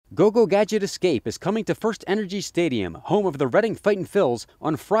Go Go Gadget Escape is coming to FirstEnergy Stadium, home of the Reading Fightin' Phils,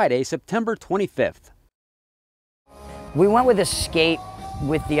 on Friday, September 25th. We went with Escape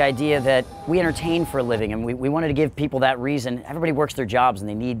with the idea that we entertain for a living, and we wanted to give people that reason. Everybody works their jobs, and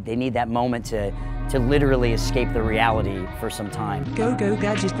they need that moment to literally escape the reality for some time. Go Go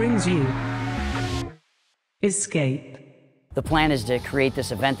Gadget brings you Escape. The plan is to create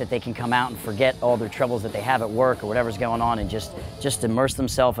this event that they can come out and forget all their troubles that they have at work or whatever's going on, and just immerse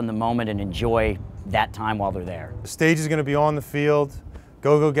themselves in the moment and enjoy that time while they're there. The stage is going to be on the field.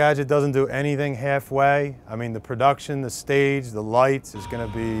 Go Go Gadget doesn't do anything halfway. I mean, the production, the stage, the lights is going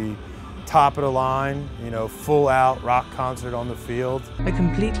to be top of the line, you know, full out rock concert on the field. A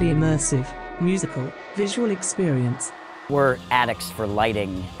completely immersive, musical, visual experience. We're addicts for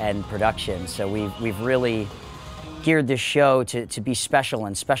lighting and production, so we've really geared this show to be special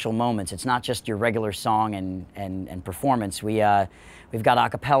and special moments. It's not just your regular song and performance. We've got a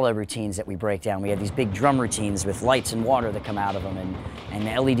cappella routines that we break down. We have these big drum routines with lights and water that come out of them, and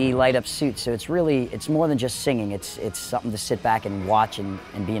LED light up suits. So it's more than just singing. It's something to sit back and watch and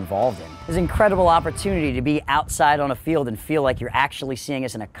be involved in. It's an incredible opportunity to be outside on a field and feel like you're actually seeing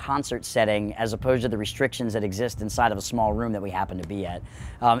us in a concert setting, as opposed to the restrictions that exist inside of a small room that we happen to be at.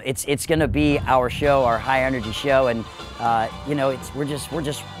 It's going to be our show, our high energy show, and you know, we're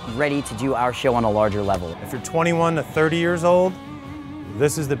just ready to do our show on a larger level. If you're 21 to 30 years old,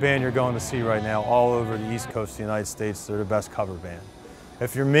 this is the band you're going to see right now all over the East Coast of the United States. They're the best cover band.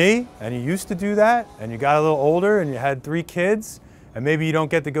 If you're me and you used to do that and you got a little older and you had 3 kids and maybe you don't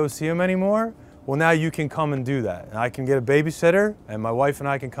get to go see them anymore, well, now you can come and do that. And I can get a babysitter and my wife and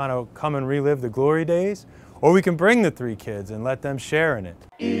I can kind of come and relive the glory days, or we can bring the 3 kids and let them share in it.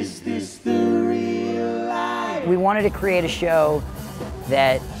 Is this the real life? We wanted to create a show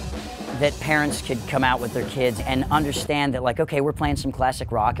that parents could come out with their kids and understand that, like, okay, we're playing some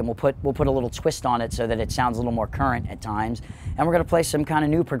classic rock, and we'll put a little twist on it so that it sounds a little more current at times, and we're going to play some kind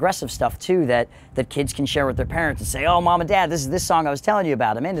of new progressive stuff too that kids can share with their parents and say, oh, Mom and Dad, this is this song I was telling you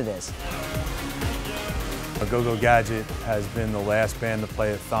about. I'm into this. Go Go Gadget has been the last band to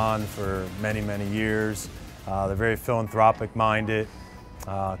play at Thon for many, many years. They're very philanthropic minded.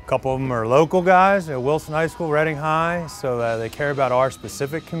 A couple of them are local guys at Wilson High School, Reading High, so they care about our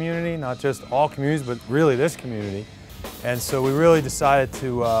specific community, not just all communities, but really this community. And so we really decided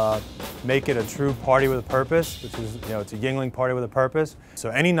to make it a true party with a purpose, which is, you know, it's a Yingling party with a purpose.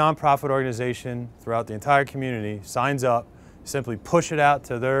 So any nonprofit organization throughout the entire community signs up, simply push it out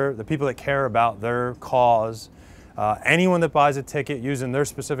to the people that care about their cause. Anyone that buys a ticket using their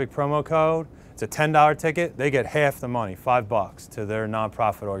specific promo code, it's a $10 ticket, they get half the money, $5, to their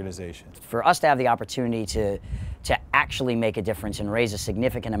nonprofit organization. For us to have the opportunity to actually make a difference and raise a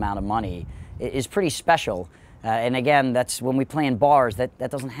significant amount of money is pretty special. And again, that's when we play in bars, that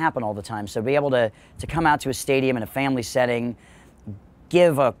doesn't happen all the time. So to be able to come out to a stadium in a family setting,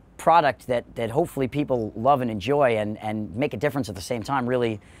 give a product that hopefully people love and enjoy, and make a difference at the same time,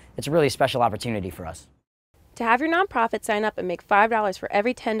 it's a really special opportunity for us. To have your nonprofit sign up and make $5 for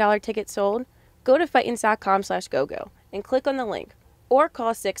every $10 ticket sold, go to fightins.com/gogo and click on the link, or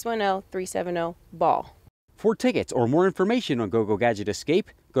call 610-370-BALL. For tickets or more information on Go Go Gadget Escape,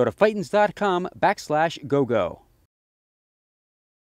 go to fightins.com/gogo.